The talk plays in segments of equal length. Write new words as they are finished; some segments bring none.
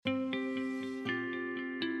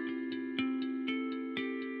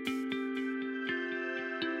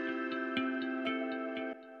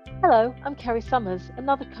Hello, I'm Kerry Summers,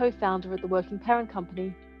 another co-founder at the Working Parent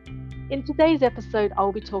Company. In today's episode, I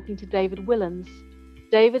will be talking to David Willans.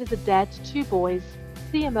 David is a dad to two boys,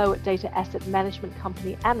 CMO at data asset management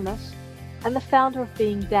company Animate, and the founder of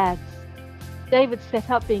Being Dads. David set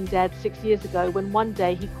up Being Dads 6 years ago when one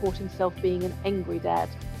day he caught himself being an angry dad.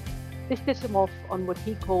 This set him off on what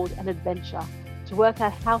he called an adventure, to work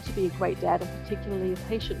out how to be a great dad, and particularly a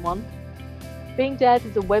patient one. Being Dads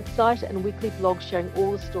is a website and weekly blog sharing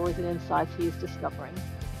all the stories and insights he is discovering.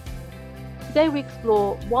 Today we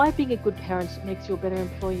explore why being a good parent makes you a better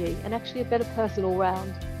employee and actually a better person all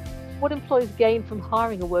round, what employers gain from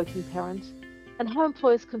hiring a working parent, and how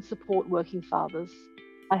employers can support working fathers.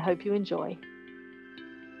 I hope you enjoy.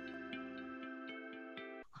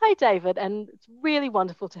 Hi David, and it's really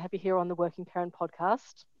wonderful to have you here on the Working Parent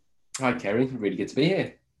podcast. Hi Kerry, really good to be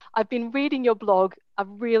here. I've been reading your blog. I've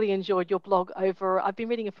really enjoyed your blog I've been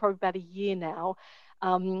reading it for about a year now,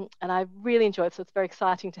 and I really enjoy it. So it's very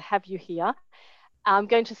exciting to have you here. I'm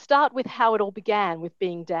going to start with how it all began with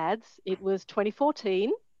Being Dads. It was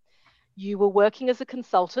 2014. You were working as a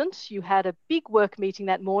consultant. You had a big work meeting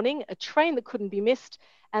that morning, a train that couldn't be missed,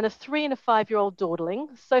 and a 3 and a 5-year-old dawdling.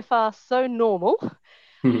 So far, so normal.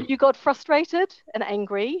 You got frustrated and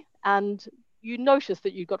angry, and you noticed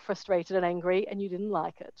that you got frustrated and angry and you didn't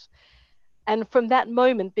like it. And from that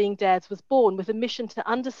moment, Being Dads was born with a mission to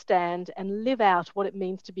understand and live out what it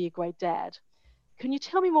means to be a great dad. Can you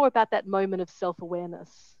tell me more about that moment of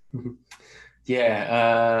self-awareness?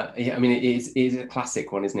 Yeah. I mean, it is a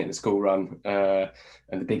classic one, isn't it? The school run and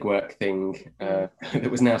the big work thing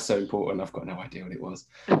that was now so important. I've got no idea what it was.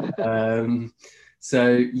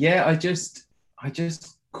 So yeah, I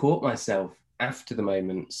just caught myself after the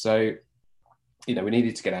moment. So, we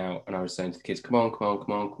needed to get out, and I was saying to the kids, come on,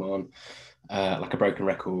 like a broken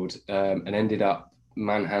record, and ended up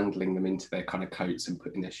manhandling them into their kind of coats and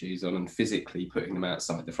putting their shoes on and physically putting them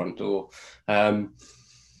outside the front door. And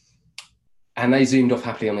they zoomed off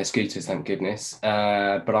happily on their scooters, thank goodness.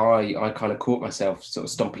 But I kind of caught myself sort of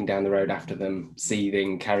stomping down the road after them,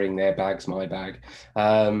 seething, carrying their bags, my bag,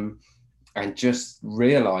 and just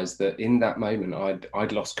realised that in that moment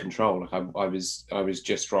I'd lost control. Like I was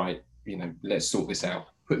just right. Let's sort this out.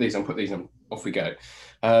 Put these on, off we go.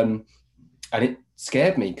 And it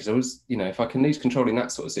scared me because I was, if I can lose control in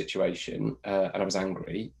that sort of situation, and I was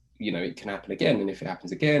angry, it can happen again. And if it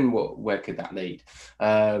happens again, where could that lead?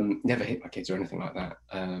 Never hit my kids or anything like that.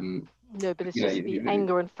 No, but it's just the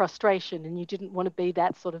anger and frustration, and you didn't want to be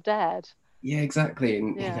that sort of dad. Yeah, exactly.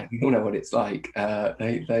 And you all know what it's like.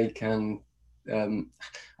 They can.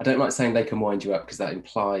 I don't like saying they can wind you up because that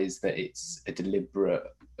implies that it's a deliberate,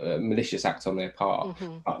 malicious act on their part.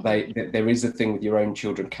 But there is a thing with your own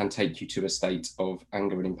children can take you to a state of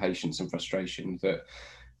anger and impatience and frustration that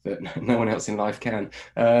no one else in life can.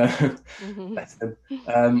 Bless them.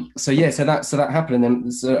 So that happened,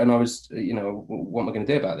 and I was, what am I going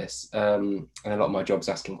to do about this? And a lot of my job's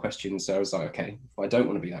asking questions. So I was like, okay, if I don't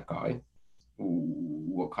want to be that guy,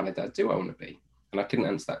 what kind of dad do I want to be? And I couldn't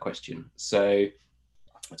answer that question. So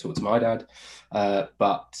I talked to my dad,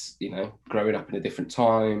 but, growing up in a different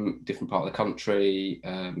time, different part of the country,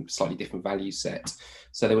 slightly different value set.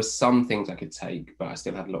 So there were some things I could take, but I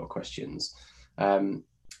still had a lot of questions.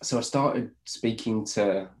 So I started speaking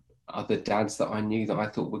to other dads that I knew that I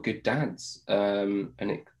thought were good dads. And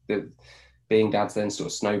Being Dads then sort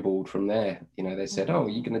of snowballed from there. They said, oh, are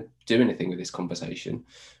you going to do anything with this conversation?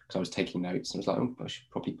 Because I was taking notes, and I was like, I should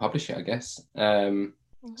probably publish it, I guess.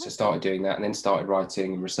 So I started doing that, and then started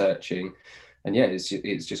writing and researching. And yeah,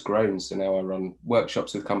 it's just grown. So now I run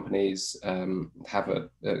workshops with companies, have a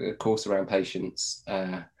course around patience.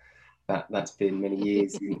 That's been many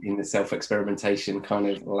years in the self-experimentation kind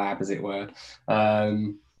of lab, as it were.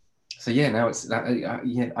 So yeah, now it's that.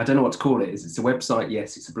 I don't know what to call it. It's a website,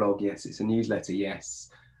 yes. It's a blog, yes. It's a newsletter, yes.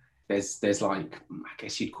 There's like, I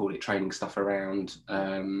guess you'd call it training stuff around,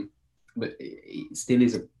 but it still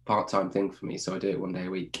is a part-time thing for me. So I do it one day a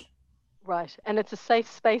week. Right, and it's a safe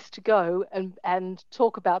space to go and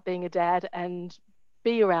talk about being a dad and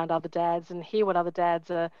be around other dads and hear what other dads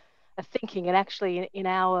are thinking. And actually, in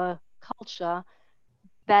our culture,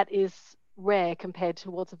 that is rare compared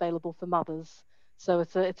to what's available for mothers. So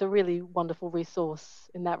it's a really wonderful resource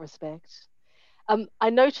in that respect. I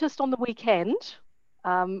noticed on the weekend,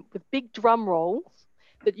 with big drum rolls,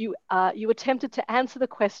 that you attempted to answer the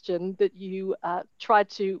question that you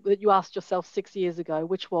asked yourself 6 years ago,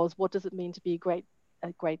 which was, what does it mean to be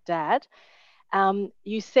a great dad?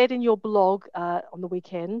 You said in your blog on the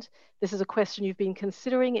weekend, this is a question you've been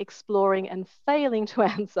considering, exploring, and failing to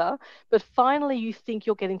answer, but finally you think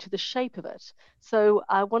you're getting to the shape of it. So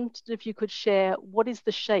I wondered if you could share, what is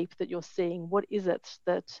the shape that you're seeing? What is it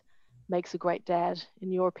that makes a great dad,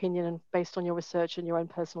 in your opinion, and based on your research and your own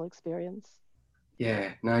personal experience?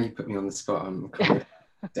 Yeah, now you put me on the spot. I'm kind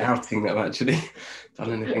of doubting that I've actually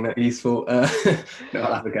done anything that useful. No,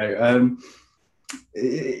 I'll have a go.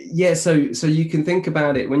 Yeah, so you can think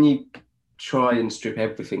about it when you try and strip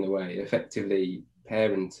everything away. Effectively,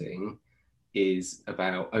 parenting is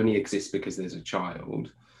about only exists because there's a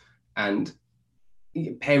child, and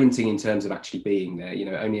parenting in terms of actually being there,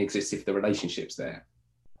 only exists if the relationship's there,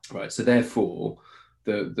 right? So therefore,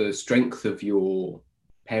 the strength of your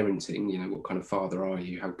parenting, what kind of father are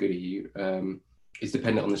you, how good are you, is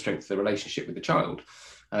dependent on the strength of the relationship with the child.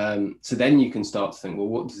 So then you can start to think, well,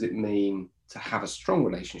 what does it mean to have a strong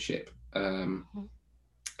relationship?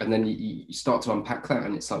 And then you start to unpack that,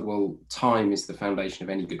 and it's like, well, time is the foundation of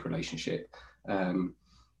any good relationship. As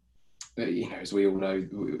we all know,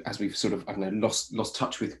 as we've sort of, lost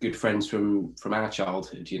touch with good friends from our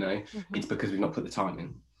childhood, it's because we've not put the time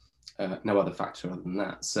in. No other factor other than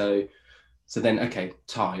that. So then, okay,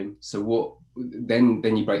 time. So what? Then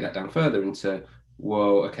you break that down further into,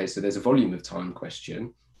 well, okay, so there's a volume of time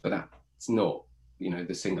question, but that's not,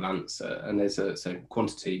 the single answer. And there's so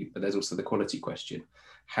quantity, but there's also the quality question.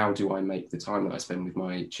 How do I make the time that I spend with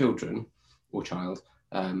my children or child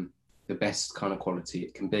the best kind of quality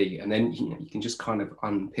it can be? And then you can just kind of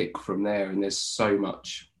unpick from there. And there's so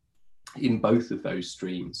much in both of those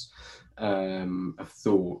streams of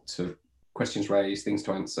thought, to questions raised, things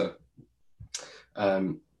to answer.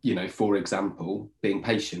 For example, being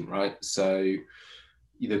patient, right? So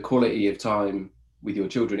the quality of time with your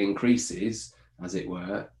children increases, as it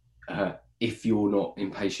were, if you're not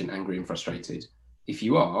impatient, angry, and frustrated. If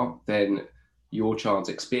you are, then your child's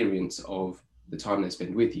experience of the time they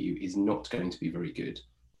spend with you is not going to be very good.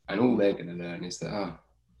 And all they're going to learn is that,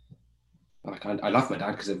 I love my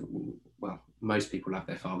dad because, most people love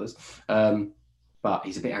their fathers. But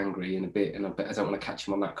he's a bit angry and I don't want to catch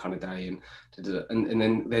him on that kind of day. And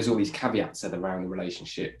then there's all these caveats around the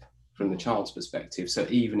relationship from the child's perspective. So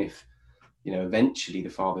even if, eventually the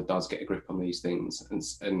father does get a grip on these things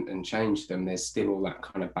and change them, there's still all that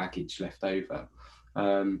kind of baggage left over.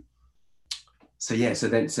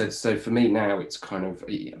 So for me now, it's kind of,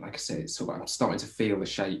 like I said, it's sort of, I'm starting to feel the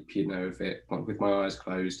shape, of it, like with my eyes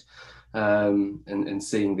closed, and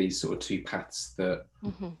seeing these sort of two paths that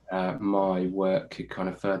my work could kind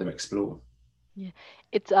of further explore. Yeah,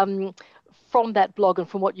 it's from that blog and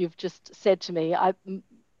from what you've just said to me,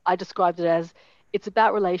 I described it as, it's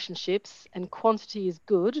about relationships, and quantity is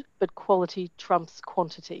good, but quality trumps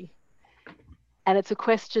quantity. And it's a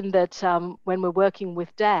question that when we're working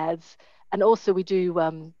with dads, and also we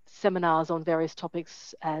do seminars on various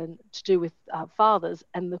topics and to do with fathers,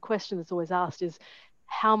 and the question that's always asked is,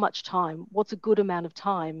 how much time? What's a good amount of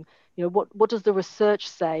time? What does the research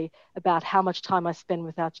say about how much time I spend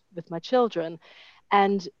with my children?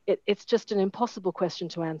 And it's just an impossible question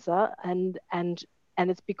to answer, and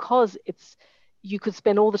it's because you could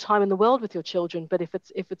spend all the time in the world with your children, but if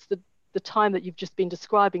it's the time that you've just been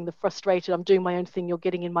describing, the frustrated, I'm doing my own thing, you're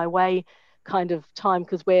getting in my way kind of time,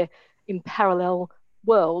 because we're in parallel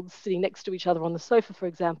worlds sitting next to each other on the sofa, for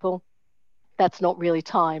example, that's not really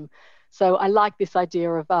time. So I like this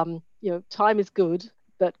idea of, time is good,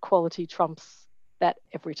 but quality trumps that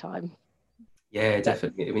every time. Yeah,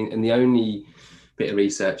 definitely. I mean, and the only bit of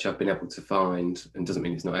research I've been able to find, and doesn't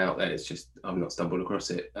mean it's not out there, it's just I've not stumbled across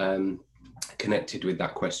it, connected with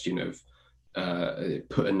that question of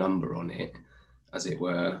put a number on it, as it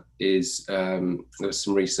were, is there was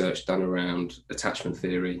some research done around attachment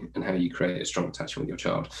theory and how you create a strong attachment with your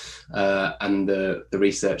child. And the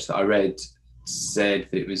research that I read said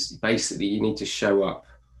that it was basically you need to show up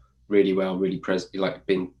really well, really present, like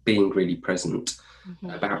being really present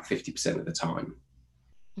about 50% of the time.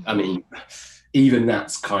 I mean, even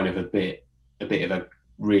that's kind of a bit of a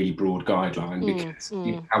really broad guideline, because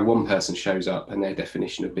how one person shows up and their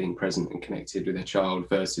definition of being present and connected with their child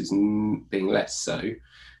versus being less so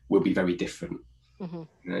will be very different.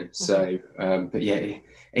 So but yeah,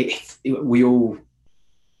 we all,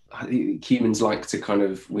 humans like to kind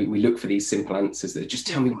of, we look for these simple answers that just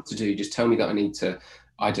tell me what to do, just tell me that I need to,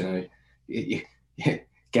 I don't know,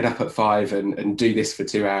 get up at 5 and do this for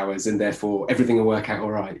 2 hours and therefore everything will work out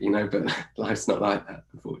all right, but life's not like that,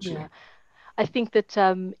 unfortunately. I think that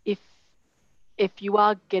if you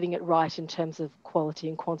are getting it right in terms of quality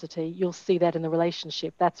and quantity, you'll see that in the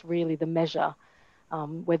relationship. That's really the measure,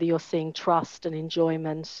 whether you're seeing trust and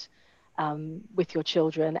enjoyment, with your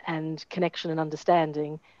children and connection and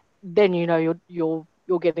understanding, then you know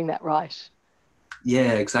you're getting that right.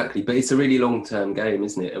 Yeah, exactly. But it's a really long-term game,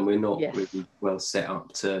 isn't it? And we're not Yes. really well set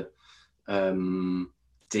up to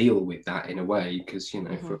deal with that in a way, because, you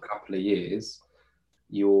know, for a couple of years,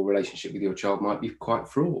 your relationship with your child might be quite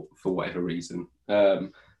fraught for whatever reason.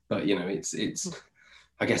 But, you know, it's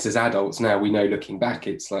I guess as adults now, we know looking back,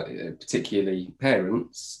 it's like, particularly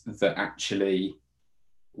parents, that actually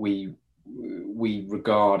we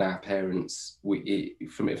regard our parents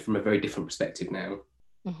from a very different perspective now.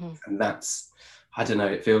 And that's, I don't know,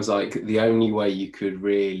 it feels like the only way you could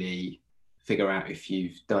really figure out if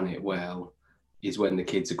you've done it well is when the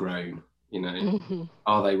kids are grown. You know,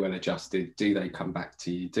 are they well adjusted? Do they come back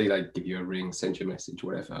to you? Do they give you a ring, send you a message,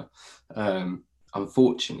 whatever?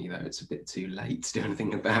 Unfortunately, though, it's a bit too late to do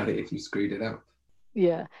anything about it if you screwed it up.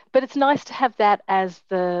 Yeah, but it's nice to have that as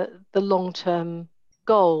the long-term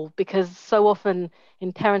goal, because so often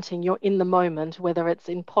in parenting you're in the moment, whether it's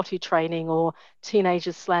in potty training or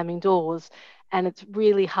teenagers slamming doors, and it's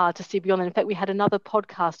really hard to see beyond that. In fact, we had another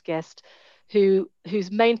podcast guest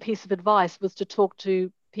whose main piece of advice was to talk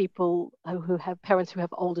to people who have parents who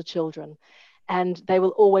have older children, and they will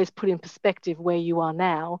always put in perspective where you are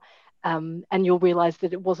now. And you'll realize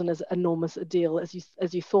that it wasn't as enormous a deal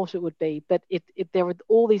as you thought it would be. But there are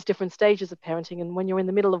all these different stages of parenting, and when you're in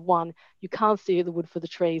the middle of one, you can't see the wood for the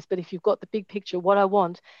trees. But if you've got the big picture, what I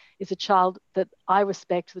want is a child that I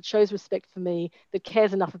respect, that shows respect for me, that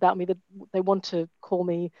cares enough about me that they want to call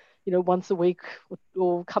me, you know, once a week,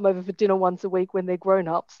 or come over for dinner once a week when they're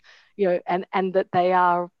grown-ups, you know, and that they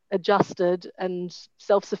are adjusted and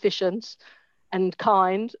self-sufficient and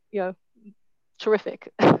kind, you know.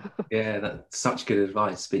 Terrific. Yeah, that's such good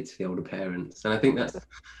advice. Speak to the older parents. And I think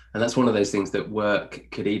that's one of those things that work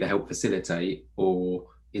could either help facilitate, or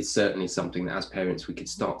is certainly something that as parents we could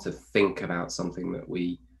start to think about something that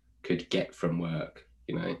we could get from work,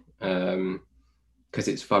 you know. Because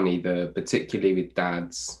it's funny, particularly with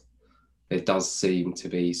dads, there does seem to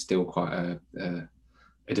be still quite a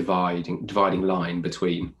dividing line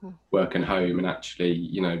between work and home, and actually,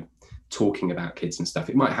 you know, talking about kids and stuff.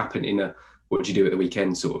 It might happen in a what do you do at the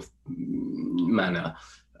weekend sort of manner,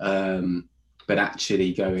 but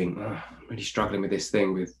actually going, oh, I'm really struggling with this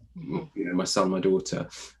thing with you know, my son, my daughter.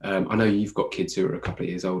 I know you've got kids who are a couple of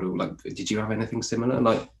years older. Like, did you have anything similar?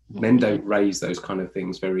 Like, men don't raise those kind of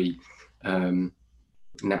things very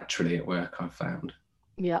naturally at work, I've found.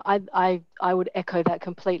 Yeah, I would echo that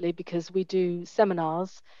completely, because we do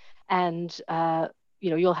seminars, and you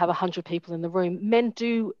know, you'll have 100 people in the room. Men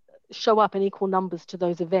do show up in equal numbers to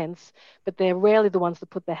those events, but they're rarely the ones that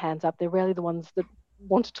put their hands up. They're rarely the ones that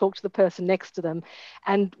want to talk to the person next to them.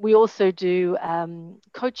 And we also do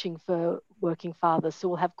coaching for working fathers. So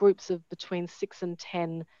we'll have groups of between 6 and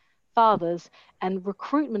 10 fathers, and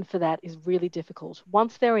recruitment for that is really difficult.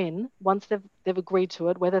 Once they've agreed to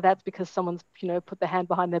it, whether that's because someone's, you know, put their hand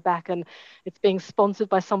behind their back and it's being sponsored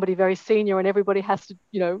by somebody very senior and everybody has to,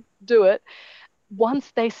 you know, do it.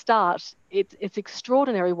 Once they start, it's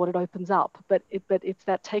extraordinary what it opens up. But it's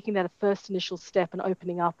that taking that first initial step and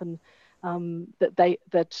opening up, and I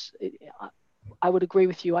would agree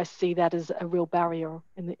with you. I see that as a real barrier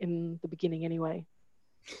in the beginning, anyway.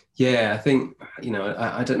 Yeah, I think, you know,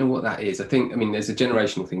 I don't know what that is. I mean, there's a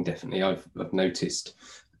generational thing, definitely. I've noticed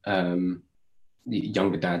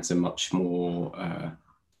younger dads are much more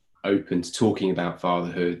open to talking about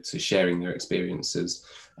fatherhood, to sharing their experiences,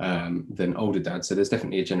 than older dads. So there's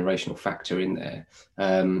definitely a generational factor in there.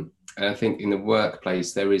 And I think in the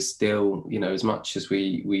workplace, there is still, you know, as much as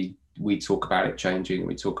we talk about it changing,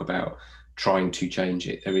 we talk about trying to change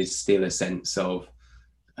it, there is still a sense of,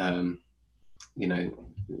 you know,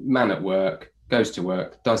 man at work, goes to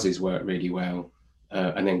work, does his work really well,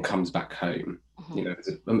 and then comes back home. You know,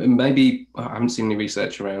 and maybe I haven't seen any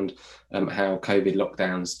research around how COVID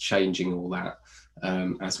lockdowns changing all that,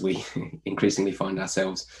 as we increasingly find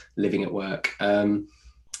ourselves living at work. You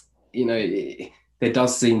know, there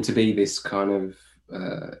does seem to be this kind of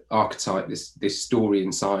archetype, this story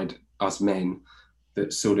inside us men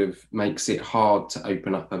that sort of makes it hard to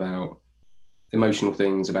open up about emotional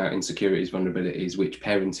things, about insecurities, vulnerabilities, which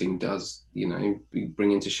parenting does, you know,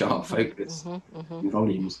 bring into sharp focus in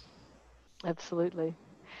volumes. Absolutely.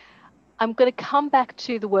 I'm going to come back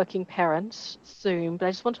to the working parent soon, but I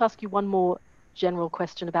just want to ask you one more general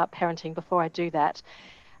question about parenting before I do that.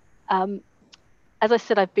 As I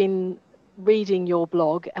said, I've been reading your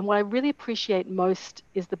blog, and what I really appreciate most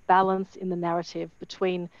is the balance in the narrative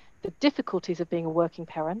between the difficulties of being a working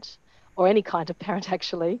parent or any kind of parent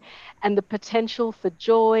actually, and the potential for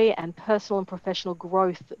joy and personal and professional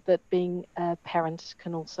growth that being a parent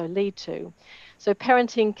can also lead to. So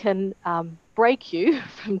parenting can break you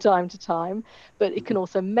from time to time, but it can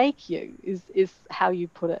also make you, is how you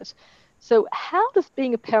put it. So how does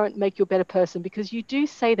being a parent make you a better person? Because you do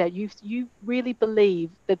say that you really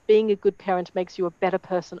believe that being a good parent makes you a better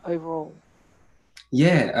person overall.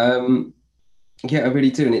 Yeah, yeah, I really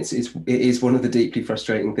do, and it is one of the deeply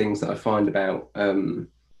frustrating things that I find about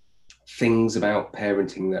things about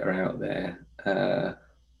parenting that are out there.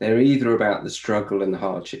 They're either about the struggle and the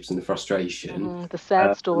hardships and the frustration, The sad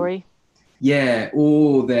um, story. yeah,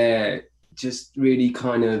 or they're just really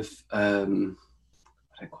kind of I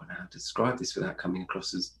don't quite know how to describe this without coming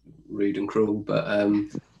across as rude and cruel, but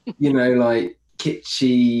like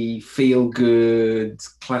kitschy, feel good,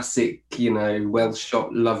 classic, well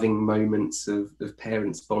shot, loving moments of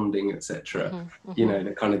parents bonding, etc.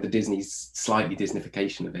 The kind of the slightly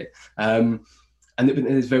Disneyfication of it. And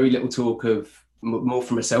there's very little talk of more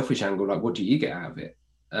from a selfish angle, like what do you get out of it?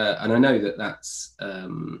 And I know that's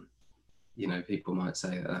people might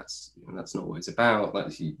say that that's not what it's about.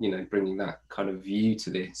 That's bringing that kind of view to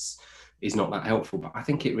this is not that helpful, but I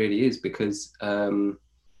think it really is, because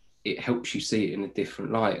it helps you see it in a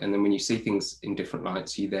different light, and then when you see things in different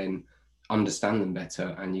lights, you then understand them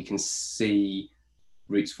better, and you can see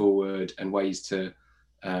routes forward and ways to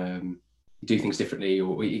do things differently,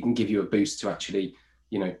 or it can give you a boost to actually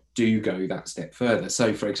do go that step further.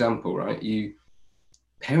 So for example, right,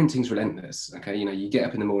 parenting's relentless. Okay, you get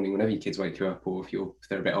up in the morning whenever your kids wake you up, or if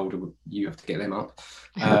they're a bit older, you have to get them up,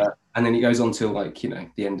 and then it goes on till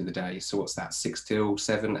the end of the day. So what's that? 6 till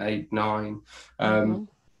 7, 8, 9.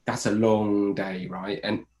 That's a long day, right?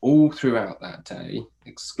 And all throughout that day,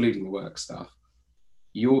 excluding the work stuff,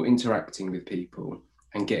 you're interacting with people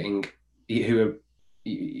and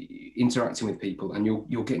interacting with people, and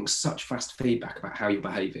you're getting such fast feedback about how you're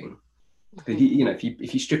behaving. If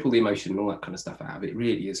you strip all the emotion and all that kind of stuff out of it, it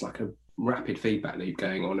really is like a rapid feedback loop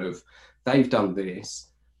going on of they've done this,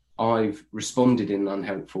 I've responded in an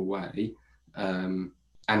unhelpful way, and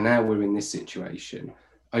now we're in this situation.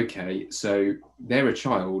 Okay, so they're a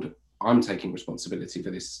child, I'm taking responsibility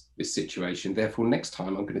for this situation, therefore next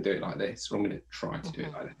time I'm going to do it like this, or I'm going to try to do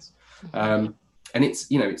it like this. And it's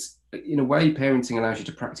in a way, parenting allows you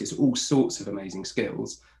to practice all sorts of amazing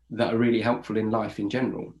skills that are really helpful in life in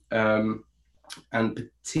general, and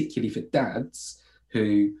particularly for dads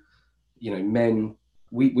who, men,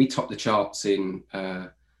 we top the charts in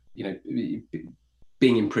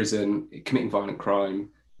being in prison, committing violent crime,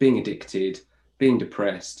 being addicted, being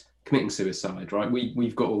depressed, committing suicide, right?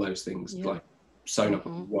 We've got all those things like sewn up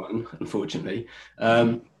in one, unfortunately.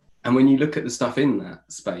 And when you look at the stuff in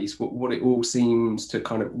that space, what it all seems to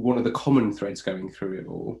kind of, one of the common threads going through it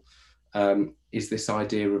all, is this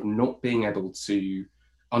idea of not being able to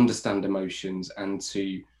understand emotions and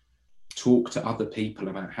to talk to other people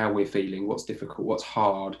about how we're feeling, what's difficult, what's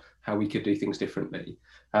hard, how we could do things differently.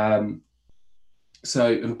 And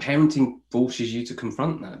parenting forces you to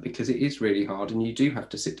confront that, because it is really hard, and you do have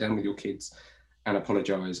to sit down with your kids and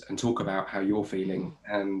apologize and talk about how you're feeling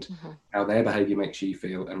and how their behavior makes you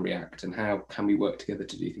feel and react, and how can we work together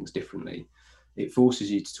to do things differently. It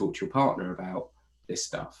forces you to talk to your partner about this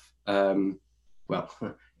stuff. Well,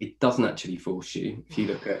 it doesn't actually force you. If you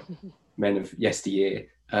look at men of yesteryear,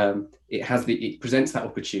 it presents that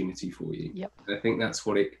opportunity for you. Yep. I think that's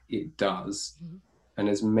what it does. And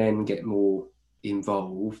as men get more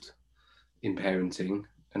involved in parenting,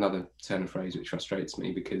 another turn of phrase which frustrates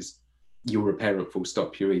me, because you're a parent full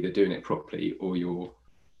stop, you're either doing it properly or you're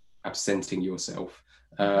absenting yourself.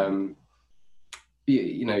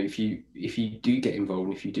 If you do get involved,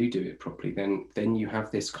 and if you do it properly, then you have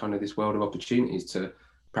this world of opportunities to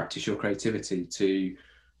practice your creativity, to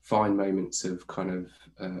find moments of kind of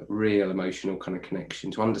real emotional kind of connection,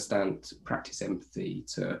 to understand, to practice empathy,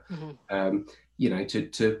 to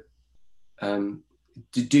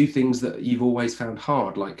to do things that you've always found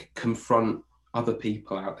hard, like confront other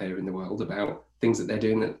people out there in the world about things that they're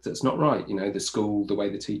doing that's not right. The school, the way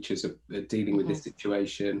the teachers are dealing with this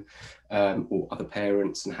situation, or other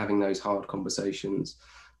parents, and having those hard conversations.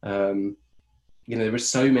 There are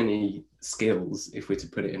so many skills, if we're to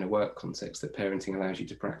put it in a work context, that parenting allows you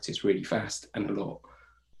to practice really fast and a lot,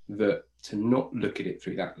 that to not look at it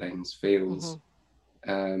through that lens feels,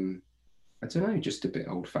 I don't know, just a bit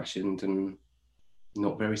old-fashioned and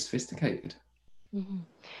not very sophisticated.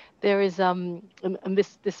 There is and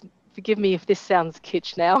this forgive me if this sounds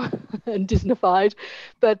kitsch now and Disneyfied,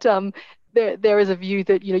 but there is a view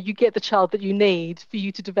that you get the child that you need for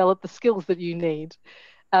you to develop the skills that you need.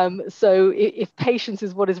 So if patience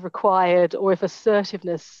is what is required, or if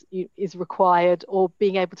assertiveness is required, or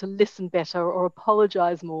being able to listen better or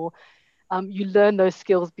apologize more, you learn those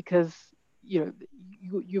skills because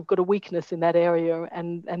you've got a weakness in that area,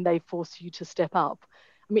 and they force you to step up.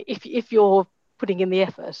 I mean, if you're putting in the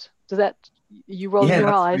effort, you rolling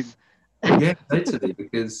your eyes? Yeah, totally,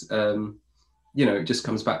 because it just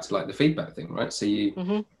comes back to like the feedback thing, right? So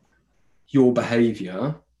your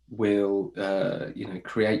behavior will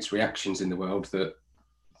creates reactions in the world that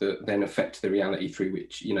then affect the reality through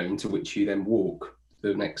which into which you then walk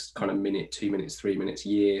the next kind of minute, 2 minutes, 3 minutes,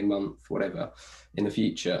 year, month, whatever in the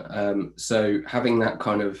future. So having that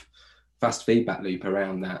kind of fast feedback loop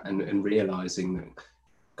around that, and realizing that,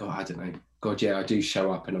 I do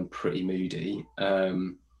show up and I'm pretty moody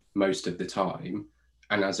most of the time,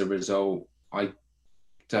 and as a result I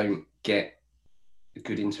don't get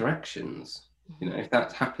good interactions. If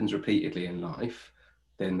that happens repeatedly in life,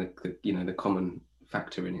 then the common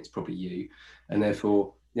factor in it's probably you, and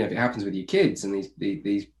therefore if it happens with your kids and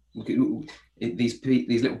these little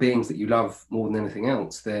beings that you love more than anything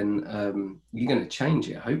else, then you're going to change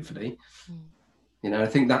it, hopefully. I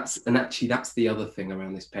think that's the other thing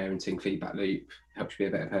around this parenting feedback loop, helps you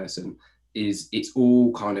be a better person, is it's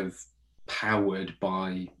all kind of powered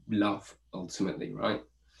by love ultimately, right?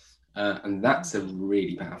 And that's a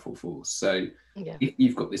really powerful force. So if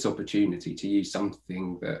you've got this opportunity to use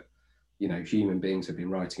something that human beings have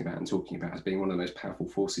been writing about and talking about as being one of the most powerful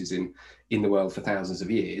forces in the world for thousands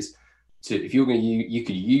of years, if you're going to you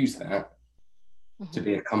could use that to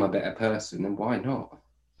become a better person, then why not?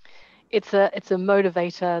 It's a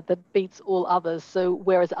motivator that beats all others. So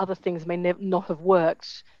whereas other things may not have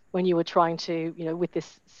worked when you were trying to, with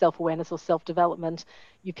this self-awareness or self-development,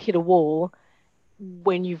 you've hit a wall.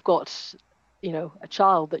 When you've got, a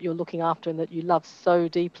child that you're looking after and that you love so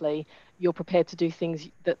deeply, you're prepared to do things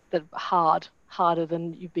that are harder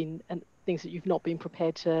than you've been, and things that you've not been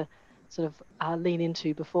prepared to sort of lean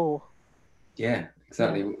into before. Yeah,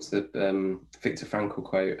 exactly. What's the Viktor Frankl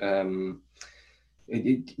quote? A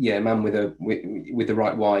man with the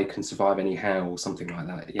right why can survive any how, or something like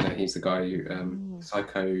that. He's the guy who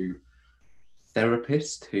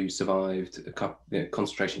psychotherapist who survived a couple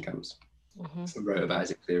concentration camps. Wrote about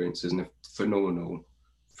his experiences, and phenomenal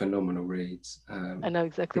reads. I know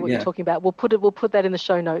exactly what you're talking about. We'll put that in the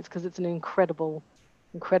show notes because it's an incredible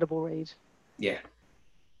read. Yeah.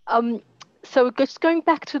 So just going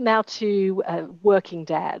back to working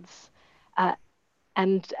dads,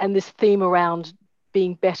 and this theme around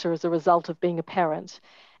being better as a result of being a parent.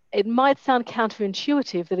 It might sound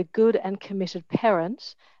counterintuitive that a good and committed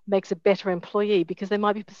parent makes a better employee, because they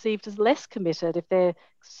might be perceived as less committed. If they're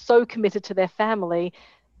so committed to their family,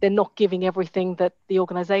 they're not giving everything that the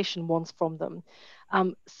organization wants from them.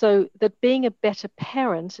 So that being a better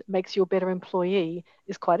parent makes you a better employee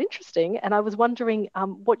is quite interesting. And I was wondering,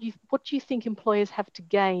 what do you think employers have to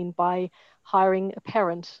gain by hiring a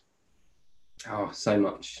parent? Oh, so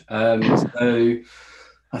much. So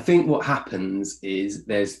I think what happens is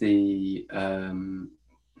there's the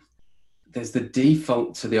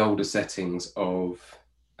default to the older settings of,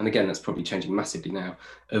 and again, that's probably changing massively now,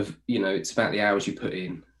 of, it's about the hours you put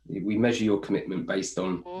in. We measure your commitment based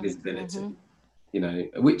on visibility,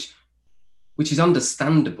 which is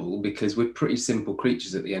understandable because we're pretty simple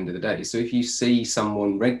creatures at the end of the day. So if you see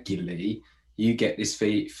someone regularly, you get this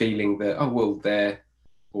feeling that, oh, well, they're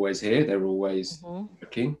always here, they're always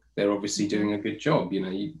looking, they're obviously doing a good job.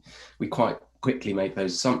 We quite quickly make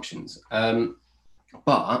those assumptions.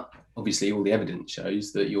 But obviously all the evidence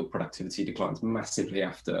shows that your productivity declines massively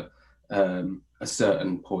after a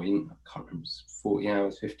certain point. I can't remember, 40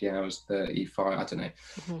 hours, 50 hours, 35, I don't know.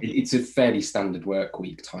 It's a fairly standard work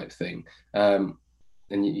week type thing. And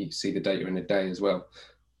you see the data in a day as well.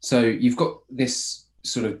 So you've got this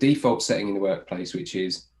sort of default setting in the workplace, which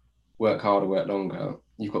is work harder, work longer.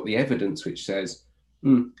 You've got the evidence which says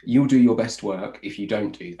you'll do your best work if you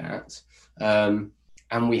don't do that.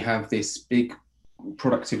 And we have this big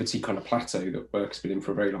productivity kind of plateau that work's been in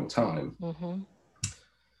for a very long time.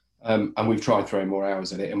 And we've tried throwing more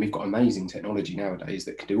hours at it, and we've got amazing technology nowadays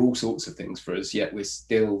that can do all sorts of things for us, yet we're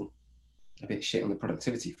still a bit shit on the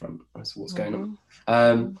productivity front. That's what's going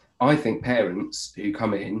on. I think parents who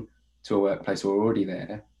come in to a workplace who are already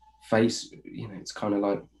there face, it's kind of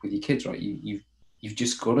like with your kids, right? You've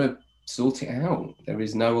just got to sort it out. There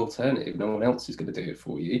is no alternative. No one else is going to do it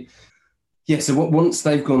for you. Yeah, so once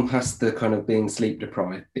they've gone past the kind of being sleep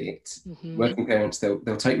deprived bit, working parents, they'll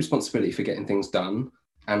take responsibility for getting things done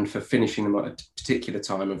and for finishing them at a particular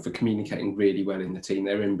time and for communicating really well in the team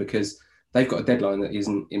they're in, because they've got a deadline that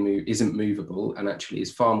isn't movable, and actually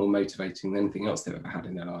is far more motivating than anything else they've ever had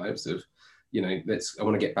in their lives. Of, you know, I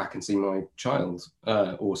want to get back and see my child,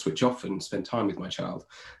 or switch off and spend time with my child.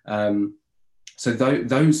 So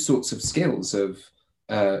those sorts of skills of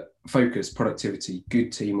focus, productivity,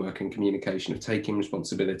 good teamwork and communication, of taking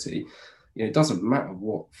responsibility, you know, it doesn't matter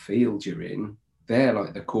what field you're in, they're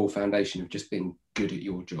like the core foundation of just being good at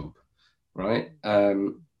your job, right?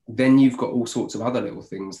 Then you've got all sorts of other little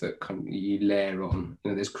things that you layer on.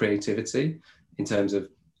 You know, there's creativity in terms of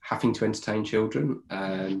having to entertain children,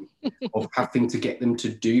 of having to get them to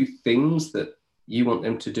do things that you want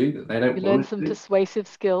them to do that they don't want to do. Learn some persuasive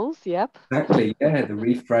skills. Yep. Exactly. Yeah.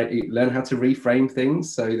 You learn how to reframe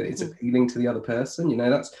things so that it's appealing to the other person. You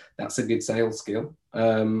know, that's a good sales skill.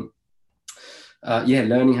 Learning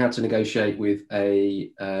how to negotiate with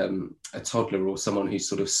a toddler or someone who's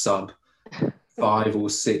sort of sub 5 or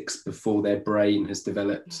 6 before their brain has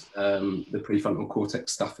developed, the prefrontal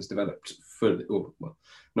cortex stuff has developed fully, or well,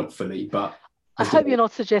 not fully, but I hope you're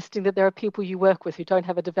not suggesting that there are people you work with who don't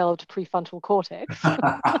have a developed prefrontal cortex.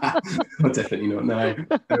 Well, definitely not. No,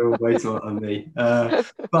 they're all way smart on me.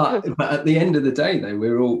 But at the end of the day,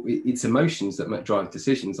 though, it's emotions that drive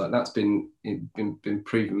decisions. Like that's been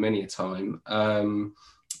proven many a time.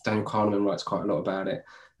 Daniel Kahneman writes quite a lot about it,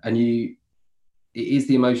 and it is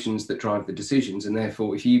the emotions that drive the decisions. And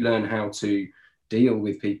therefore, if you learn how to deal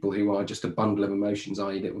with people who are just a bundle of emotions,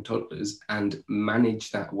 i.e. little toddlers, and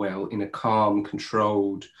manage that well in a calm,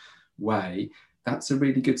 controlled way, that's a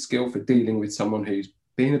really good skill for dealing with someone who's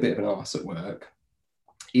being a bit of an arse at work,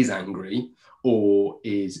 is angry, or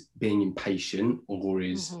is being impatient, or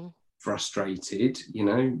is frustrated. You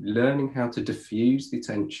know, learning how to diffuse the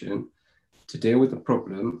tension, to deal with the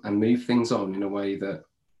problem and move things on in a way that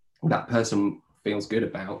that person feels good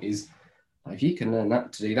about is, if you can learn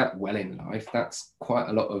that, to do that well in life, that's quite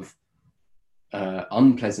a lot of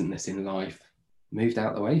unpleasantness in life moved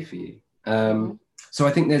out the way for you. So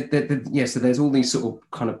I think there's all these sort of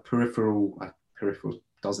kind of peripheral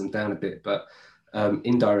does them down a bit, but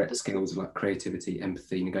indirect skills like creativity,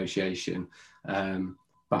 empathy, negotiation.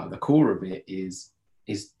 But the core of it is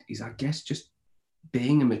I guess just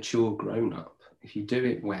being a mature grown up. If you do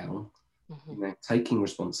it well, you know, taking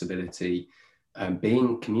responsibility,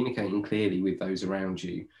 communicating clearly with those around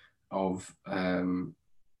you, of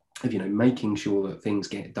you know, making sure that things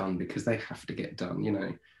get done because they have to get done. You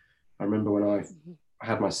know, I remember when I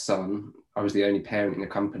had my son, I was the only parent in the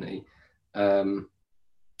company, and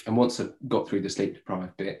once I got through the sleep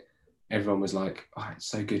deprived bit, everyone was like, "Oh, it's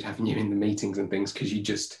so good having you in the meetings and things because you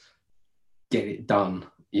just get it done."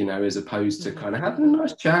 You know, as opposed to kind of having a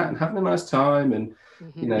nice chat and having a nice time. And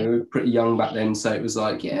you know, we were pretty young back then, so it was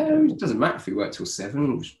like, yeah, it doesn't matter if we work till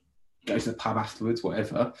 7, we'll go to the pub afterwards,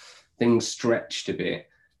 whatever. Things stretched a bit.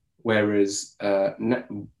 Whereas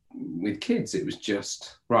with kids, it was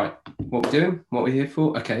just, right, what we're doing, what we're here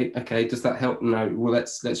for. Okay, does that help? No. Well,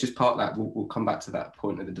 let's just park that. We'll come back to that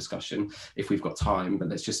point of the discussion if we've got time, but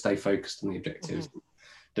let's just stay focused on the objectives.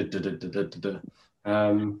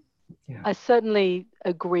 Yeah. I certainly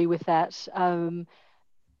agree with that.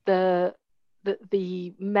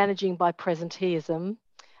 The managing by presenteeism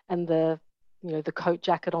and the coat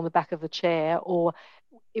jacket on the back of the chair, or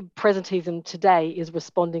presenteeism today is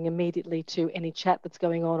responding immediately to any chat that's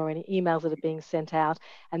going on or any emails that are being sent out,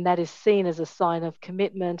 and that is seen as a sign of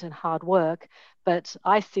commitment and hard work. But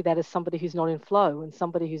I see that as somebody who's not in flow, and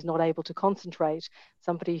somebody who's not able to concentrate,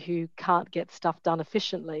 somebody who can't get stuff done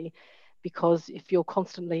efficiently. Because if you're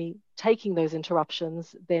constantly taking those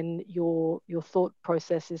interruptions, then your thought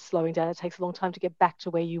process is slowing down. It takes a long time to get back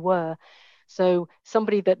to where you were. So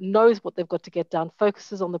somebody that knows what they've got to get done,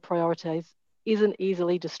 focuses on the priorities, isn't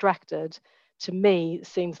easily distracted, to me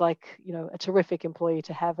seems like, you know, a terrific employee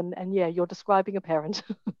to have. And yeah, you're describing a parent.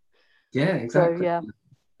 Yeah, exactly. So yeah,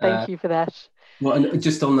 thank you for that. Well, and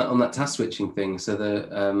just on that task switching thing, so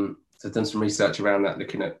I've done some research around that,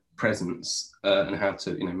 looking at presence and how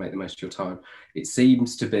to, you know, make the most of your time. It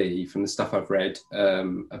seems to be, from the stuff I've read,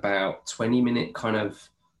 about 20-minute kind of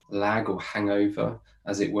lag or hangover,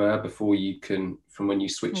 as it were, before you can, from when you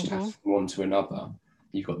switch tasks from one to another,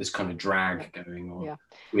 you've got this kind of drag going on. Yeah.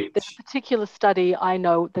 There's a particular study I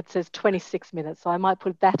know that says 26 minutes, so I might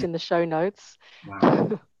put that in the show notes.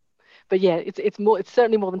 Wow. But yeah, it's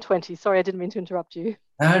certainly more than 20. Sorry, I didn't mean to interrupt you.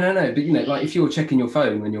 No. But, you know, like if you're checking your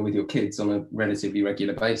phone when you're with your kids on a relatively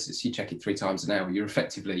regular basis, you check it 3 times an hour, you're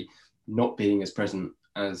effectively not being as present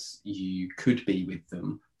as you could be with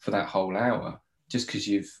them for that whole hour, just because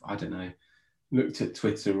you've, I don't know, looked at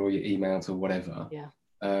Twitter or your emails or whatever. Yeah.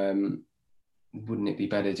 Wouldn't it be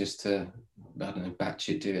better just to, I don't know, batch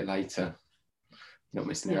it, do it later? You're not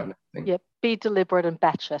missing out on anything. Yeah, be deliberate and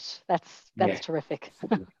batch it. That's terrific.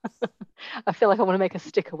 I feel like I want to make a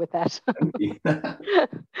sticker with that.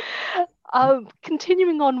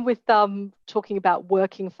 Continuing on with talking about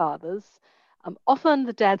working fathers, often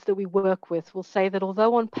the dads that we work with will say that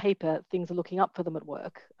although on paper things are looking up for them at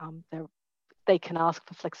work, they can ask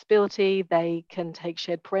for flexibility, they can take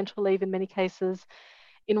shared parental leave in many cases.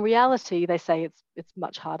 In reality, they say it's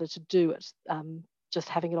much harder to do it. Just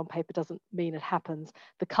having it on paper doesn't mean it happens.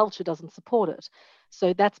 The culture doesn't support it.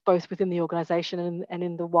 So that's both within the organization and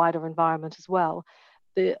in the wider environment as well.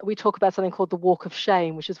 We talk about something called the walk of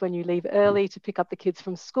shame, which is when you leave early to pick up the kids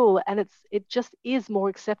from school, and it just is more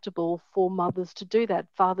acceptable for mothers to do that.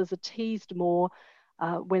 Fathers are teased more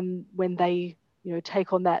when they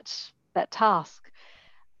take on that task,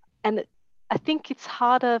 and I think it's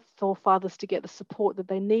harder for fathers to get the support that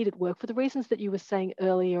they need at work for the reasons that you were saying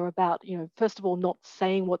earlier about, first of all, not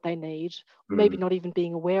saying what they need, maybe not even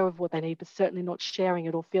being aware of what they need, but certainly not sharing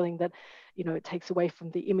it or feeling that, it takes away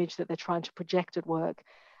from the image that they're trying to project at work.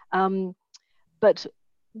 But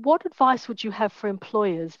what advice would you have for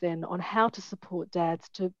employers then on how to support dads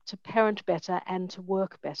to parent better and to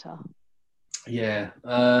work better? Yeah.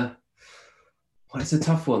 Well, it's a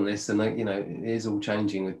tough one, this, and it is all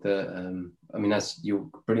changing with the. That's your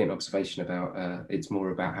brilliant observation about it's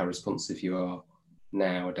more about how responsive you are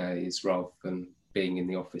nowadays rather than being in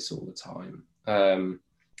the office all the time.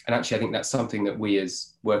 And actually, I think that's something that we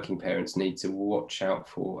as working parents need to watch out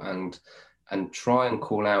for and try and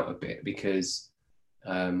call out a bit, because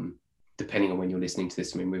depending on when you're listening to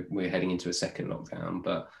this, we're heading into a second lockdown,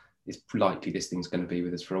 but it's likely this thing's going to be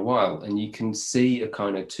with us for a while, and you can see a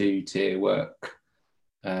kind of two-tier work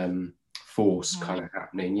force kind of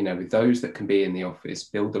happening, with those that can be in the office,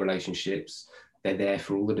 build the relationships, they're there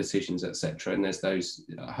for all the decisions, etc., and there's those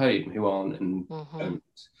at home who aren't and don't,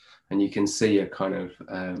 and you can see a kind of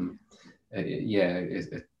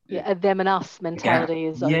a them and us mentality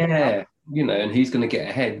is opening up. And who's going to get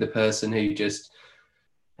ahead? The person who just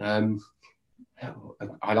I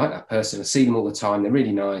like that person, I see them all the time, they're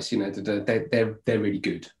really nice, they're really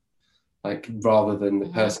good, like, rather than the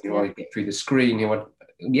person who I get through the screen who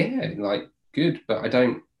good, but I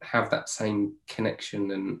don't have that same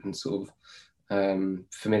connection and sort of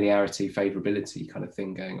familiarity, favorability kind of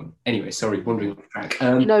thing going on. Anyway, sorry, wandering off track.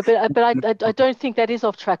 No, but I don't think that is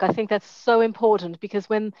off track. I think that's so important, because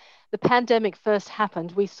when the pandemic first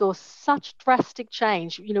happened, we saw such drastic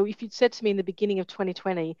change. If you'd said to me in the beginning of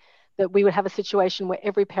 2020 that we would have a situation where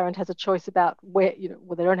every parent has a choice about where,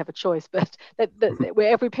 they don't have a choice, but that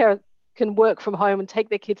where every parent can work from home and take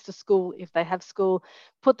their kids to school if they have school,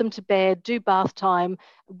 put them to bed, do bath time,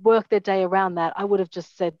 work their day around that, I would have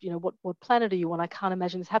just said, what planet are you on? I can't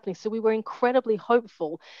imagine this happening. So we were incredibly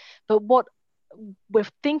hopeful. But what we're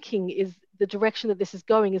thinking is the direction that this is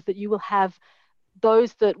going is that you will have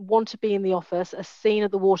those that want to be in the office are seen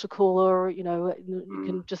at the water cooler, you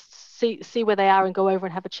can just see where they are and go over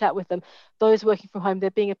and have a chat with them. Those working from home,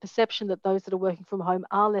 there being a perception that those that are working from home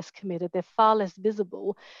are less committed, they're far less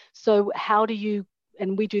visible. So how do you,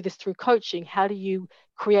 and we do this through coaching, how do you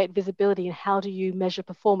create visibility and how do you measure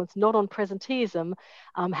performance, not on presenteeism,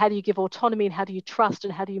 how do you give autonomy and how do you trust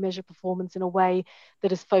and how do you measure performance in a way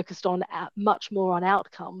that is focused on much more on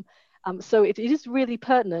outcome. So it is really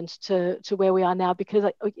pertinent to where we are now,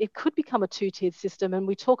 because it could become a two-tiered system, and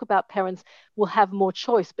we talk about parents will have more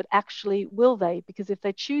choice, but actually will they? Because if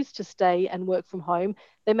they choose to stay and work from home,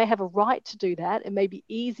 they may have a right to do that. It may be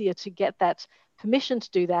easier to get that permission to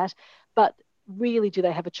do that, but really do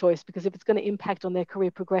they have a choice? Because if it's going to impact on their career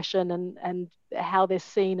progression and how they're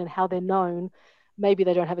seen and how they're known, maybe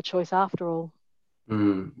they don't have a choice after all.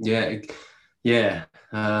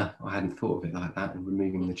 I hadn't thought of it like that, and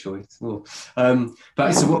removing the choice.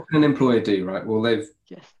 But so what can an employer do, right? Well,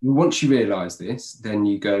 once you realise this, then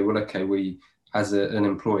you go, well, okay, we as an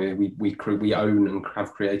employer, we own and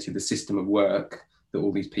have created the system of work that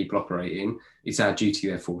all these people operate in. It's our duty,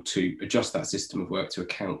 therefore, to adjust that system of work to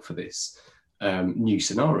account for this new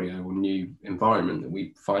scenario or new environment that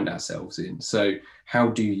we find ourselves in. So how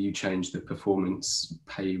do you change the performance,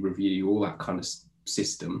 pay review, all that kind of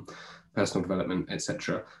system, personal development,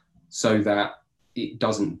 etc., so that it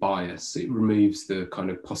doesn't bias? It removes the kind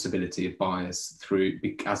of possibility of bias through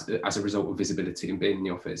as a result of visibility and being in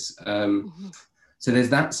the office. So there's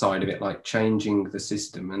that side of it, like changing the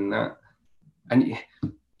system, and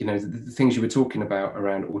the things you were talking about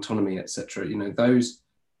around autonomy, etc. Those,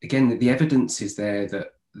 again, the evidence is there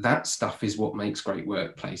that stuff is what makes great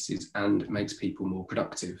workplaces and makes people more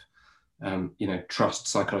productive. Trust,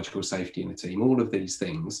 psychological safety in a team, all of these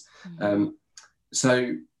things.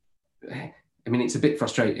 So, it's a bit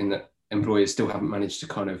frustrating that employers still haven't managed to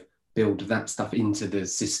kind of build that stuff into the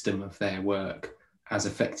system of their work as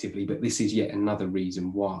effectively. But this is yet another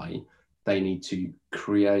reason why they need to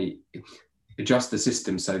adjust the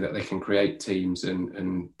system so that they can create teams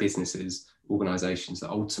and businesses, organizations that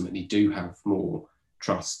ultimately do have more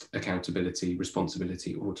trust, accountability,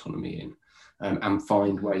 responsibility, autonomy in, and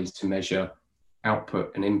find ways to measure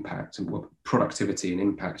output and impact, and productivity and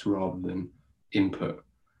impact rather than input.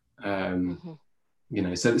 You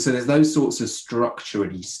know, so there's those sorts of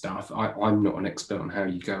structurally stuff. I'm not an expert on how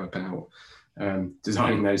you go about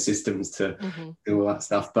designing those systems to do all that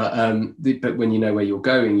stuff, but when you know where you're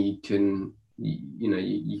going, you can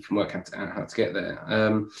work out how to get there.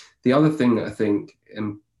 The other thing that I think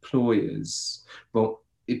employers, well,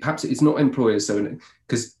 perhaps it's not employers, so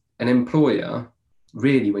because an employer,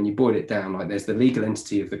 really, when you boil it down, like there's the legal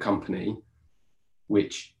entity of the company,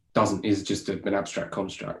 which is just an abstract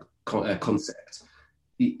concept.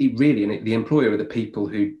 It really, and the employer are the people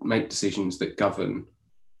who make decisions that govern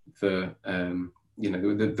the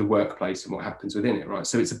the workplace and what happens within it, right?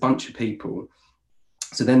 So it's a bunch of people.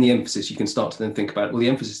 So then the emphasis, you can start to then think about, well, the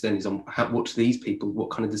emphasis then is on what do these people,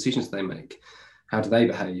 what kind of decisions do they make? How do they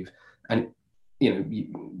behave? And, you know,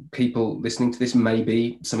 people listening to this may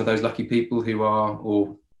be some of those lucky people who are,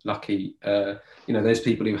 or lucky, those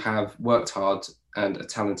people who have worked hard and are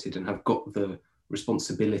talented and have got the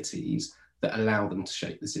responsibilities that allow them to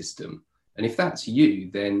shape the system. And if that's you,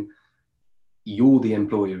 then you're the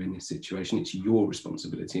employer in this situation. It's your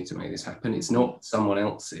responsibility to make this happen. It's not someone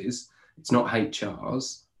else's. It's not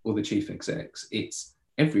HR's or the chief execs. It's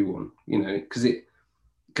everyone, you know, because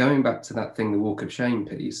going back to that thing, the walk of shame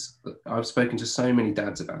piece, I've spoken to so many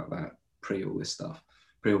dads about that pre all this stuff,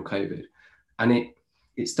 pre all COVID. And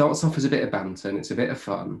it starts off as a bit of banter and it's a bit of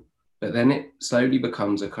fun, but then it slowly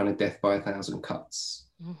becomes a kind of death by 1,000 cuts,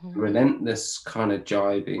 relentless kind of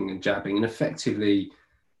jibing and jabbing, and effectively,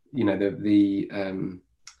 you know, the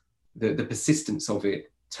persistence of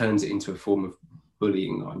it turns it into a form of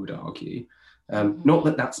bullying, I would argue. Not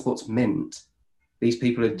that that's what's meant. These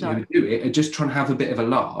people who do it are just trying to have a bit of a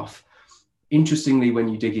laugh. Interestingly, when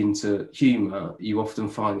you dig into humour, you often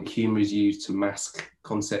find that humour is used to mask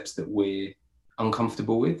concepts that we're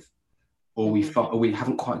uncomfortable with, or we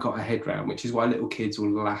haven't quite got our head around, which is why little kids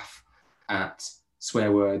will laugh at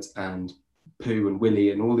swear words and poo and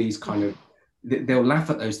willy and all these kind of, they'll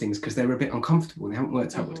laugh at those things because they're a bit uncomfortable and they haven't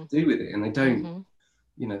worked out what to do with it, and they don't,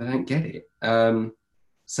 they don't get it.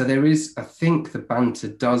 So there is, I think the banter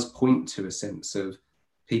does point to a sense of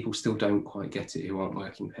people still don't quite get it who aren't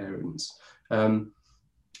working parents.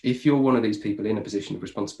 If you're one of these people in a position of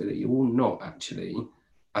responsibility or not, actually,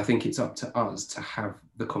 I think it's up to us to have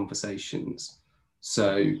the conversations.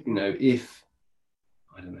 So, you know, if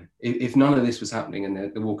none of this was happening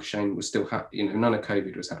and the walk of shame was still happening, none of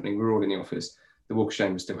COVID was happening, we're all in the office, the walk of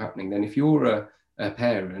shame was still happening, then if you're a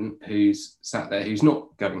parent who's sat there, who's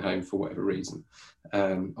not going home for whatever reason,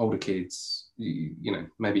 older kids,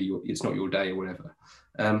 maybe it's not your day or whatever,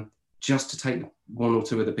 just to take one or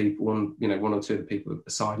two of the people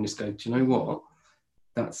aside and just go, do you know what?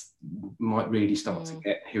 That's might really start to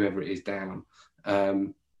get whoever it is down.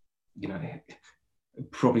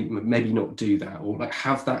 Probably maybe not do that, or like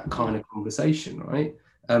have that kind of conversation, right?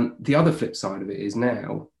 The other flip side of it is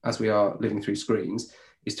now, as we are living through screens,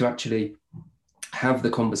 is to actually have the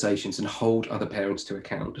conversations and hold other parents to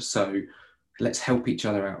account. So let's help each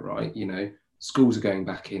other out, right? You know, schools are going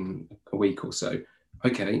back in a week or so.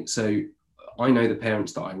 Okay, so I know the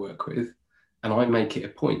parents that I work with, and I make it a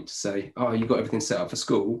point to say, oh, you got everything set up for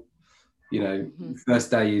school. You know,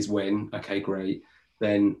 first day is when, okay, great.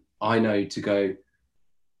 Then I know to go,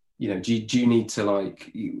 you know, do you need to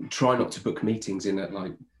like try not to book meetings in at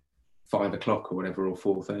like 5 o'clock or whatever, or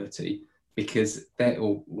 4:30, because they're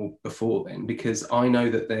or before then, because I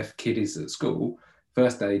know that their kid is at school,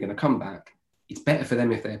 first day they're going to come back. It's better for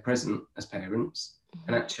them if they're present as parents.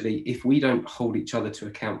 And actually, if we don't hold each other to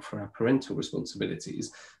account for our parental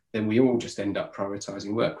responsibilities, then we all just end up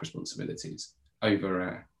prioritizing work responsibilities over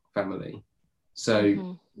our family.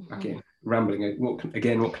 So again, rambling. What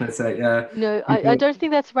can I say? No, I don't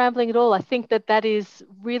think that's rambling at all. I think that is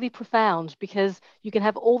really profound, because you can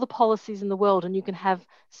have all the policies in the world and you can have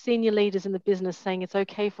senior leaders in the business saying it's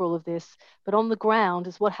okay for all of this, but on the ground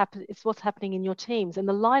is it's what's happening in your teams. And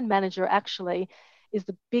the line manager actually is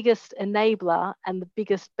the biggest enabler and the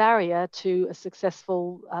biggest barrier to a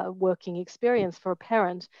successful working experience for a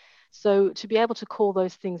parent. So to be able to call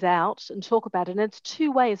those things out and talk about it, and it's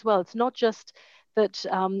two-way as well. It's not just that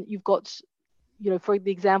you've got for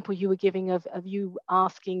the example you were giving of you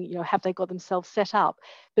asking, have they got themselves set up?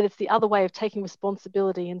 But it's the other way of taking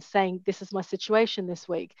responsibility and saying, this is my situation this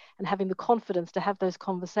week, and having the confidence to have those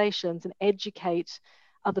conversations and educate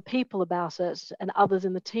other people about it and others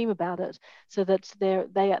in the team about it, so that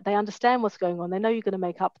they understand what's going on. They know you're going to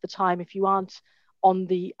make up the time if you aren't on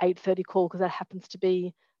the 8:30 call, because that happens to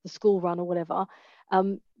be the school run or whatever.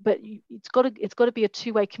 But it's got to be a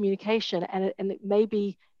two-way communication, and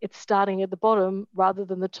maybe it's starting at the bottom rather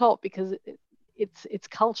than the top, because it's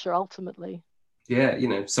culture ultimately.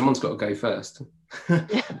 Yeah, someone's got to go first.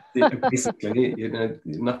 Basically,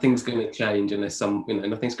 nothing's going to change unless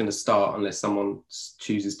nothing's going to start unless someone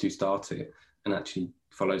chooses to start it and actually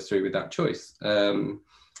follows through with that choice. And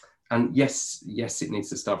yes, it needs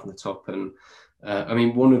to start from the top. And I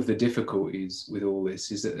mean, one of the difficulties with all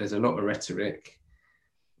this is that there's a lot of rhetoric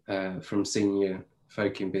from senior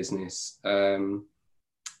folk in business,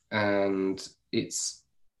 and its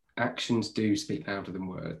actions do speak louder than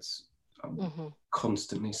words,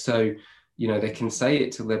 constantly. So, they can say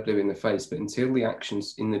it till they're blue in the face, but until the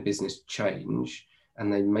actions in the business change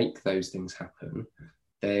and they make those things happen,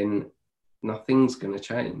 then nothing's going to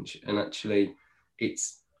change. And actually,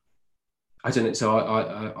 I don't know. So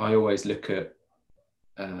I always look at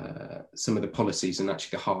some of the policies and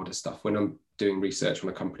actually the harder stuff when I'm doing research on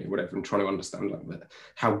a company or whatever, and trying to understand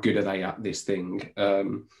how good are they at this thing.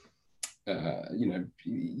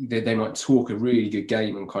 They might talk a really good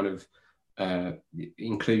game on kind of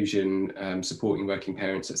inclusion, supporting working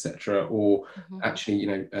parents, etc., or actually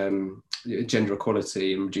gender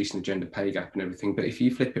equality and reducing the gender pay gap and everything. But if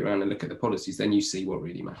you flip it around and look at the policies, then you see what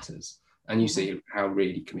really matters, and you see how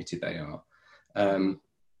really committed they are. And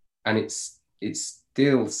it's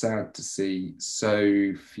still sad to see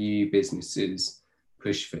so few businesses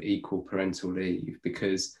push for equal parental leave,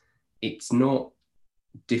 because it's not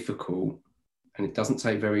difficult and it doesn't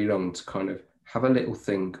take very long to kind of have a little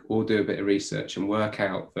think or do a bit of research and work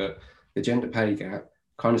out that the gender pay gap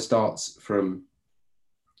kind of starts from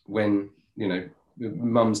when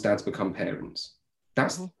mums, dads become parents.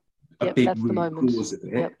 That's a big root cause of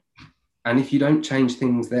it. Yep. And if you don't change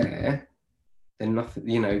things there, then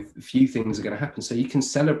nothing, few things are going to happen. So you can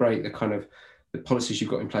celebrate the kind of the policies you've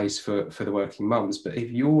got in place for the working mums, but if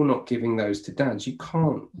you're not giving those to dads, you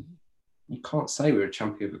can't say we're a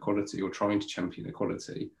champion of equality or trying to champion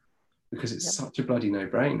equality, because it's such a bloody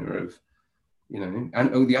no-brainer of,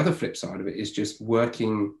 and the other flip side of it is just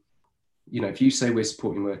working, if you say we're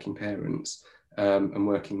supporting working parents and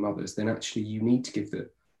working mothers, then actually you need to give the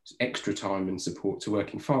extra time and support to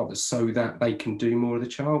working fathers so that they can do more of the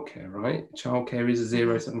childcare, right? Childcare is a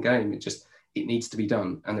zero-sum game. It needs to be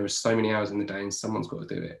done. And there are so many hours in the day and someone's got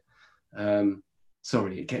to do it.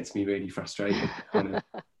 Sorry, it gets me really frustrated.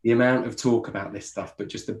 The amount of talk about this stuff, but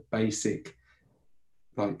just the basic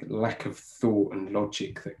lack of thought and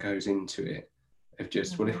logic that goes into it, of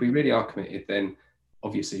just, well, if we really are committed, then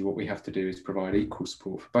obviously what we have to do is provide equal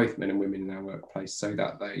support for both men and women in our workplace, so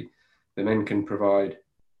that the men can provide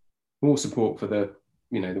more support for the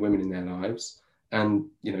women in their lives, and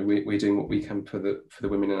we're doing what we can for the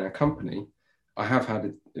women in our company. I have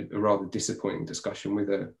had a rather disappointing discussion with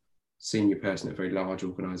a senior person at a very large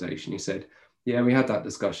organisation. He said, yeah, we had that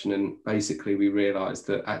discussion, and basically we realised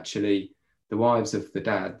that actually the wives of the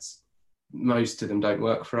dads, most of them don't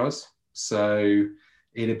work for us, so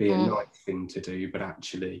it'd be a nice thing to do, but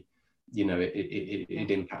actually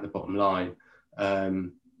it'd impact the bottom line,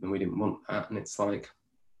 and we didn't want that. And it's like,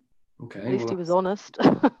 okay, at least he was honest.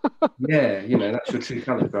 Yeah, that's your true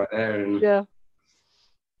colours right there. And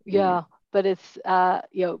yeah, but it's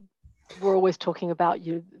we're always talking about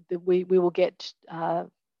we will get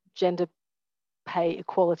gender pay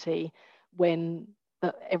equality when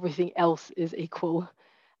everything else is equal.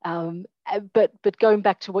 But going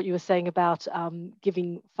back to what you were saying about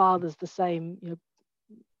giving fathers the same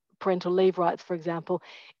parental leave rights, for example,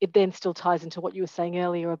 it then still ties into what you were saying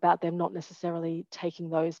earlier about them not necessarily taking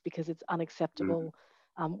those because it's unacceptable.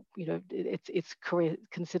 It's career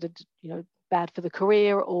considered bad for the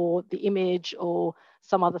career or the image or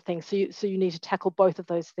some other thing. So you need to tackle both of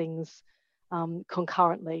those things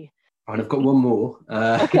concurrently. And I've got one more.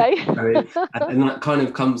 Okay. and that kind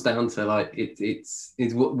of comes down to it's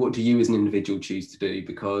what do you as an individual choose to do?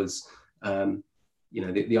 Because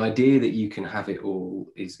the idea that you can have it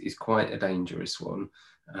all is quite a dangerous one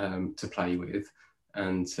to play with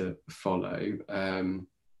and to follow. And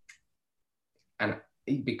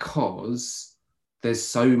because there's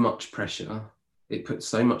so much pressure, it puts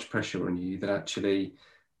so much pressure on you that actually,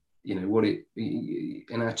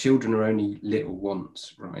 and our children are only little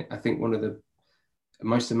once, right? I think one of the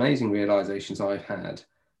most amazing realizations I've had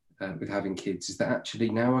with having kids is that actually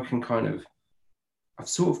now I can I've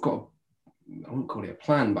sort of got, I won't call it a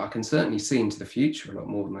plan, but I can certainly see into the future a lot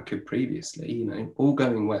more than I could previously. You know, all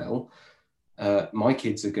going well, my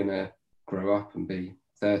kids are going to grow up and be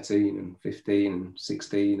 13 and 15 and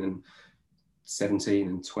 16 and 17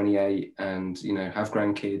 and 28 and, you know, have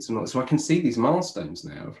grandkids and all. So I can see these milestones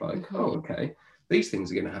now of like, oh, okay, these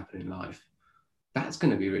things are going to happen in life. That's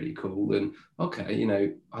going to be really cool. And okay, you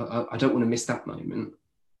know, I don't want to miss that moment.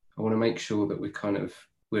 I want to make sure that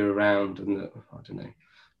we're around and that, I don't know,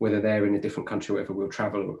 whether they're in a different country or whatever, we'll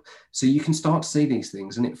travel. So you can start to see these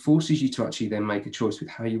things, and it forces you to actually then make a choice with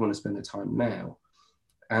how you want to spend the time now.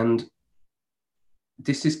 And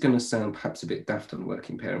this is going to sound perhaps a bit daft on the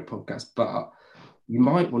Working Parent podcast, but you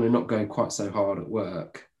might want to not go quite so hard at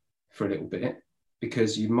work for a little bit,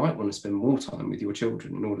 because you might want to spend more time with your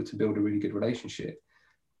children in order to build a really good relationship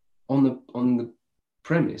on the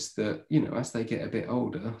premise that, you know, as they get a bit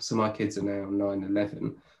older, so my kids are now 9,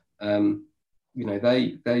 11, you know,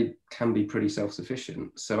 they can be pretty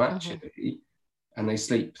self-sufficient. So actually, and they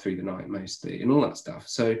sleep through the night mostly and all that stuff.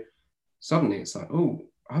 So suddenly it's like, oh,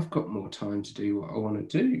 I've got more time to do what I want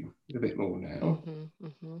to do a bit more now.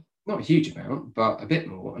 Not a huge amount, but a bit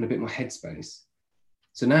more and a bit more headspace.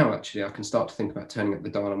 So now actually I can start to think about turning up the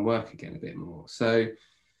dial on work again a bit more. So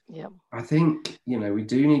yeah, I think, you know, we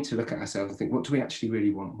do need to look at ourselves and think, what do we actually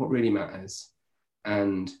really want? What really matters?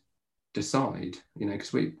 And decide, you know,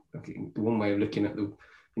 because the one way of looking at you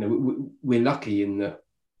know, we're lucky in that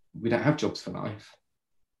we don't have jobs for life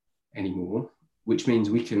anymore, which means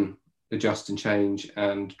we can adjust and change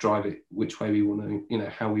and drive it which way we want to, you know,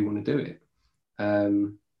 how we want to do it.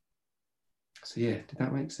 So yeah, did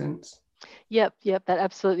that make sense? Yep, that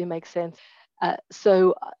absolutely makes sense.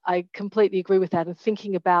 So I completely agree with that. And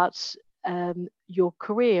thinking about your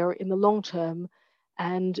career in the long term,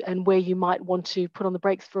 and where you might want to put on the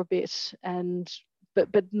brakes for a bit,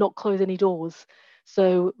 but not close any doors.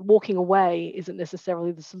 So walking away isn't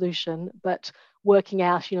necessarily the solution, but working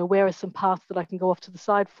out, you know, where are some paths that I can go off to the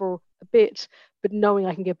side for a bit, but knowing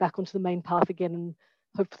I can get back onto the main path again and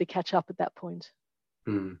hopefully catch up at that point.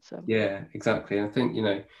 So yeah, exactly. And I think, you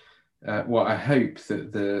know, well, I hope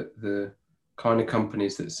that the kind of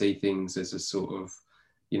companies that see things as a sort of,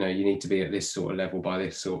 you know, you need to be at this sort of level by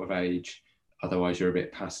this sort of age, otherwise you're a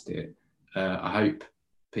bit past it. I hope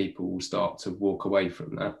people will start to walk away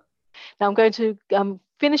from that. Now I'm going to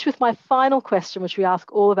finish with my final question, which we ask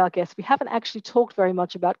all of our guests. We haven't actually talked very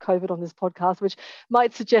much about COVID on this podcast, which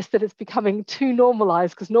might suggest that it's becoming too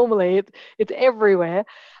normalized, because normally it's everywhere.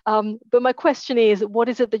 But my question is, what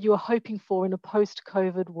is it that you are hoping for in a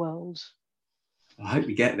post-COVID world? I hope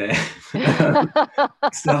we get there.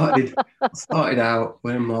 started out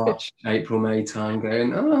in March, April, May time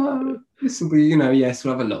going, this will be, you know, yes,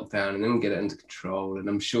 we'll have a lockdown and then we'll get it under control. And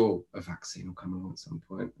I'm sure a vaccine will come along at some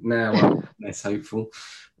point. Now I'm less hopeful.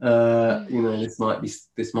 You know, this might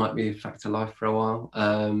be a fact of life for a while.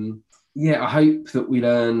 Yeah, I hope that we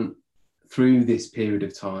learn through this period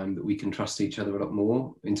of time that we can trust each other a lot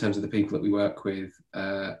more in terms of the people that we work with,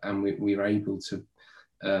 and we are able to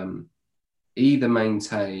either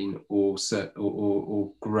maintain or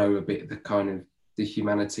grow a bit the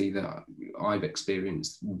humanity that I've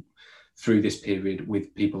experienced through this period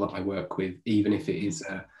with people that I work with, even if it is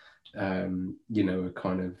you know, a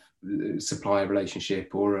kind of supplier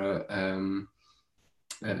relationship or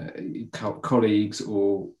colleagues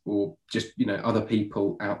or just, you know, other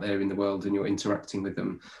people out there in the world, and you're interacting with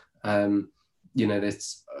them. You know,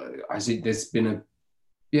 I think there's been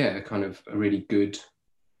a kind of a really good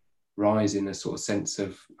rise in a sort of sense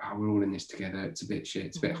of, we're all in this together. It's a bit shit.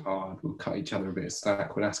 It's a bit hard. We'll cut each other a bit of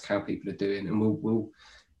slack. We'll ask how people are doing, and we'll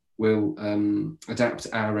adapt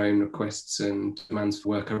our own requests and demands for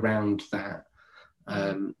work around that.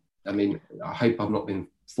 I mean, I hope I've not been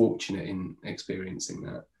fortunate in experiencing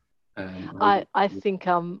that. I think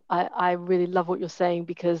I really love what you're saying,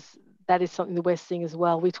 because that is something that we're seeing as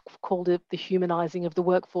well. We've called it the humanizing of the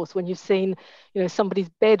workforce. When you've seen, you know, somebody's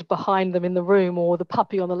bed behind them in the room, or the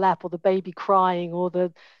puppy on the lap, or the baby crying, or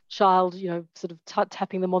the child, you know, sort of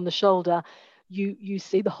tapping them on the shoulder, you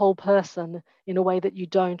see the whole person in a way that you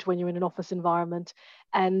don't when you're in an office environment.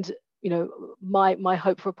 And, you know, my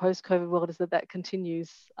hope for a post-COVID world is that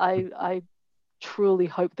continues. I truly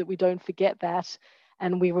hope that we don't forget that,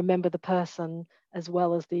 and we remember the person as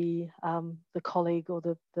well as the colleague or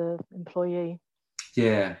the employee.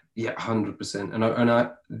 Yeah, 100%. And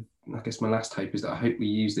I guess my last hope is that I hope we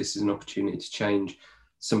use this as an opportunity to change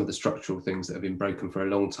some of the structural things that have been broken for a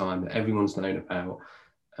long time, that everyone's known about,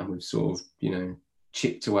 and we've sort of, you know,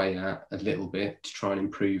 chipped away at a little bit to try and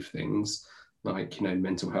improve things, like, you know,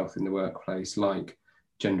 mental health in the workplace, like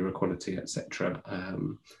gender equality, etc.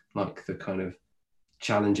 Like the kind of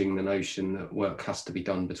challenging the notion that work has to be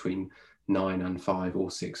done between 9 and 5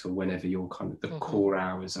 or 6 or whenever your kind of the core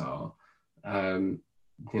hours are.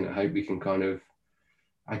 Hope we can kind of,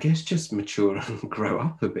 I guess, just mature and grow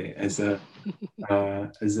up a bit as a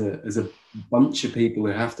bunch of people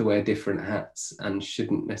who have to wear different hats and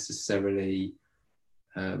shouldn't necessarily,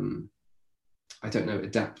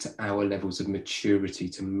 adapt to our levels of maturity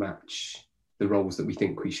to match the roles that we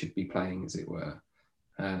think we should be playing, as it were.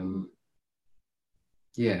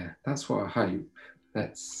 That's what I hope.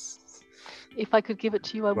 If I could give it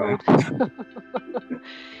to you, I would.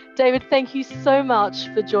 David, thank you so much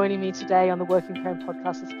for joining me today on the Working Parent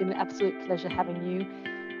Podcast. It's been an absolute pleasure having you,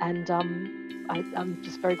 and I'm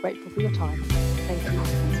just very grateful for your time. Thank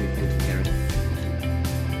you.